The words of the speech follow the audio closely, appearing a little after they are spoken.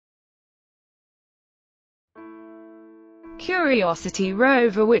Curiosity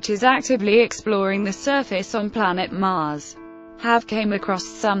rover, which is actively exploring the surface on planet Mars, have came across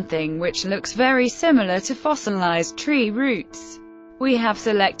something which looks very similar to fossilized tree roots. We have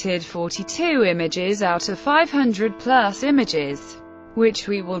selected 42 images out of 500 plus images, which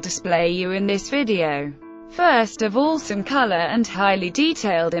we will display you in this video. First of all, some color and highly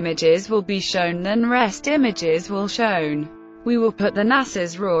detailed images will be shown, then rest images will shown. We will put the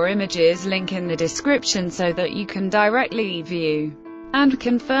NASA's raw images link in the description so that you can directly view and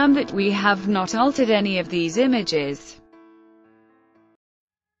confirm that we have not altered any of these images.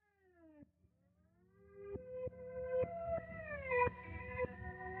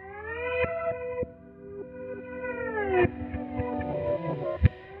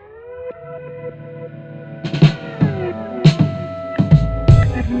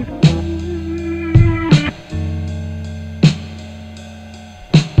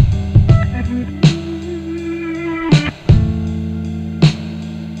 Mm-hmm.